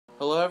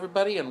Hello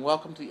everybody and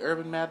welcome to the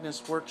Urban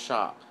Madness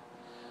Workshop.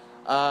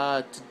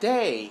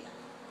 Today,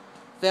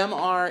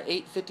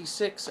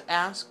 ThemR856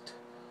 asked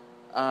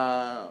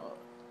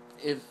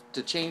if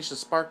to change the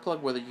spark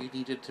plug, whether you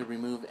needed to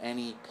remove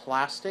any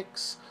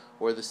plastics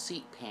or the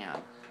seat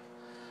pan.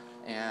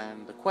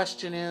 And the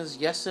question is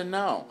yes and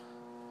no.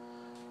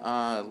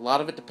 A lot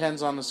of it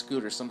depends on the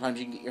scooter. Sometimes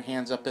you can get your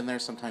hands up in there,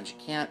 sometimes you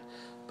can't.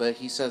 But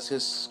he says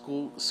his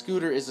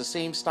scooter is the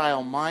same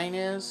style mine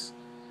is.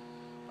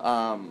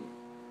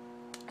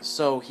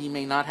 So he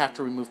may not have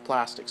to remove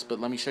plastics, but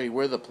let me show you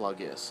where the plug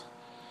is.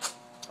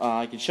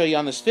 I can show you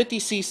on this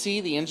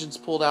 50cc, the engine's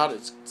pulled out,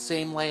 it's the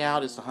same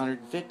layout as the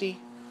 150.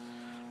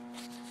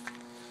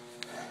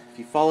 If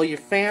you follow your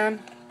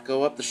fan,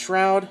 go up the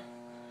shroud,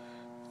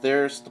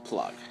 there's the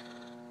plug.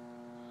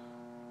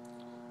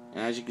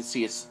 And as you can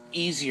see, it's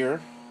easier.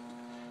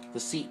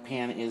 The seat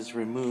pan is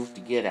removed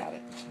to get at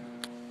it.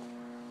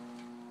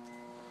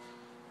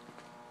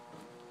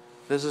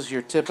 This is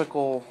your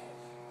typical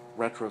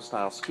retro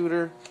style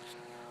scooter.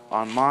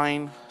 On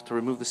mine, to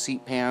remove the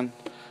seat pan,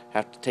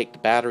 have to take the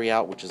battery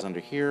out, which is under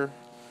here.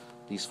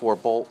 These 4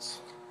 bolts.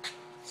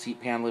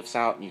 Seat pan lifts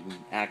out and you can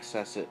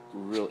access it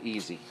real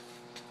easy.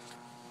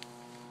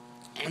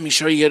 Let me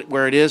show you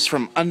where it is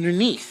from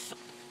underneath.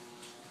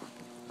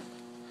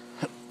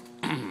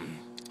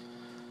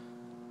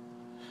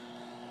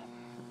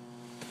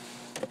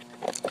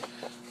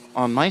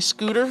 On my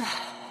scooter,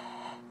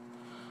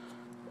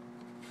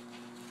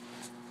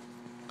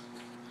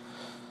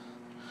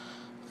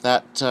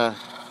 that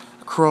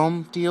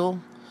chrome deal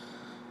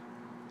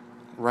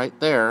right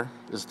there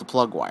is the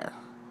plug wire.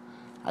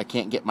 I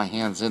can't get my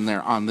hands in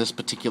there on this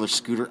particular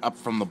scooter up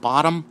from the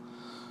bottom,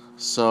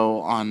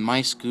 so on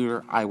my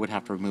scooter I would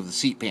have to remove the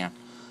seat pan.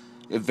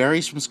 It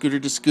varies from scooter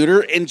to scooter,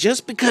 and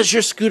just because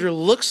your scooter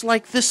looks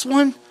like this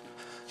one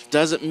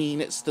doesn't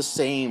mean it's the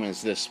same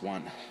as this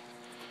one.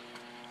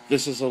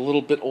 This is a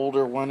little bit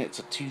older one. It's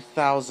a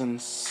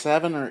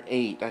 2007 or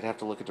 8. I'd have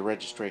to look at the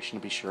registration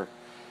to be sure.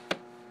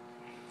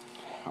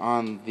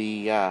 On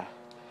the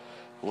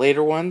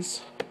later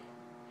ones,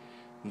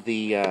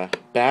 the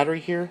battery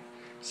here,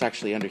 it's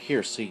actually under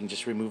here, so you can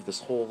just remove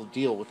this whole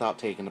deal without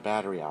taking the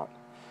battery out.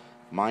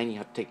 Mine, you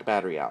have to take the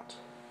battery out.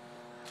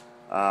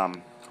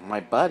 My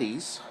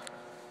buddies,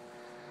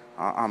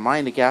 on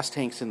mine, the gas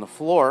tank's in the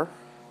floor.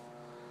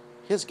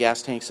 His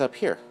gas tank's up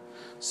here.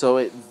 So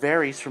it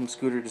varies from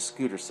scooter to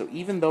scooter. So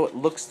even though it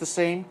looks the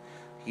same,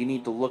 you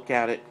need to look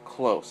at it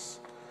close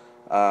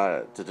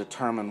to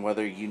determine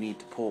whether you need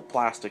to pull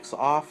plastics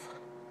off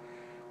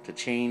to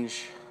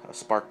change a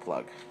spark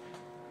plug.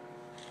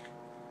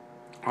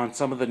 On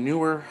some of the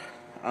newer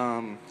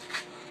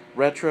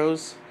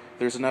retros,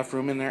 there's enough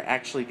room in there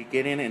actually to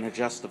get in and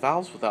adjust the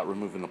valves without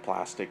removing the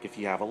plastic if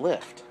you have a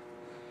lift.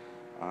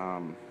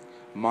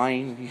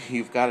 Mine,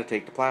 you've got to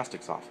take the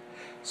plastics off.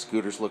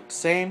 Scooters look the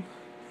same,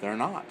 they're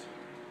not.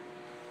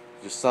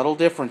 Just subtle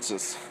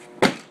differences.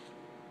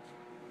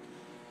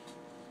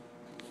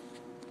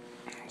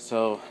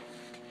 So,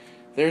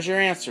 there's your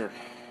answer.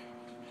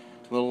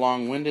 A little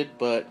long-winded,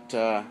 but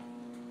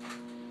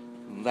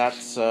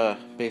that's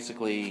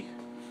basically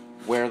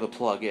where the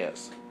plug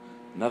is.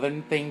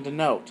 Another thing to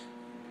note,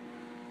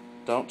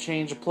 don't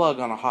change a plug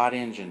on a hot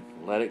engine.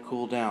 Let it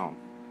cool down.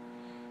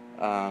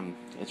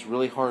 It's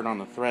really hard on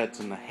the threads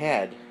in the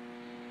head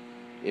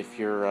if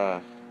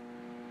you're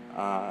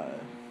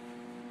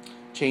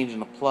changing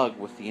the plug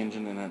with the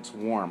engine and it's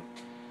warm.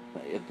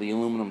 The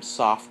aluminum's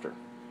softer.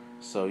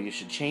 So you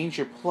should change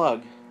your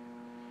plug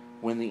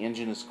when the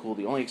engine is cool.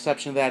 The only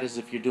exception to that is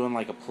if you're doing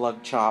like a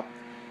plug chop,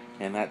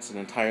 and that's an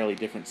entirely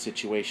different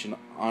situation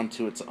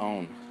onto its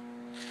own.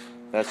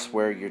 That's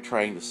where you're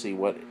trying to see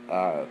what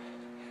the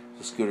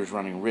scooter's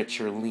running rich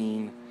or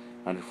lean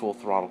under full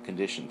throttle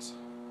conditions.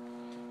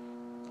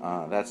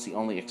 That's the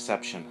only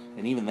exception.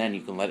 And even then you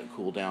can let it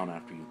cool down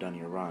after you've done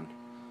your run.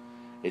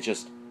 It's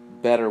just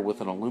better with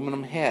an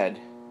aluminum head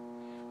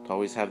to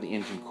always have the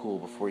engine cool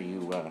before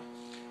you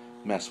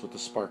mess with the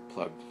spark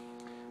plug.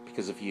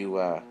 Because if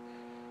you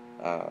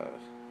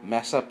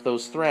mess up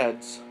those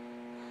threads,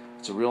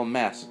 it's a real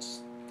mess.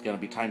 It's going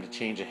to be time to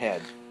change a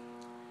head.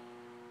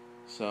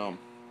 So,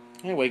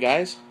 anyway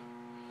guys,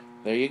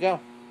 there you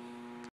go.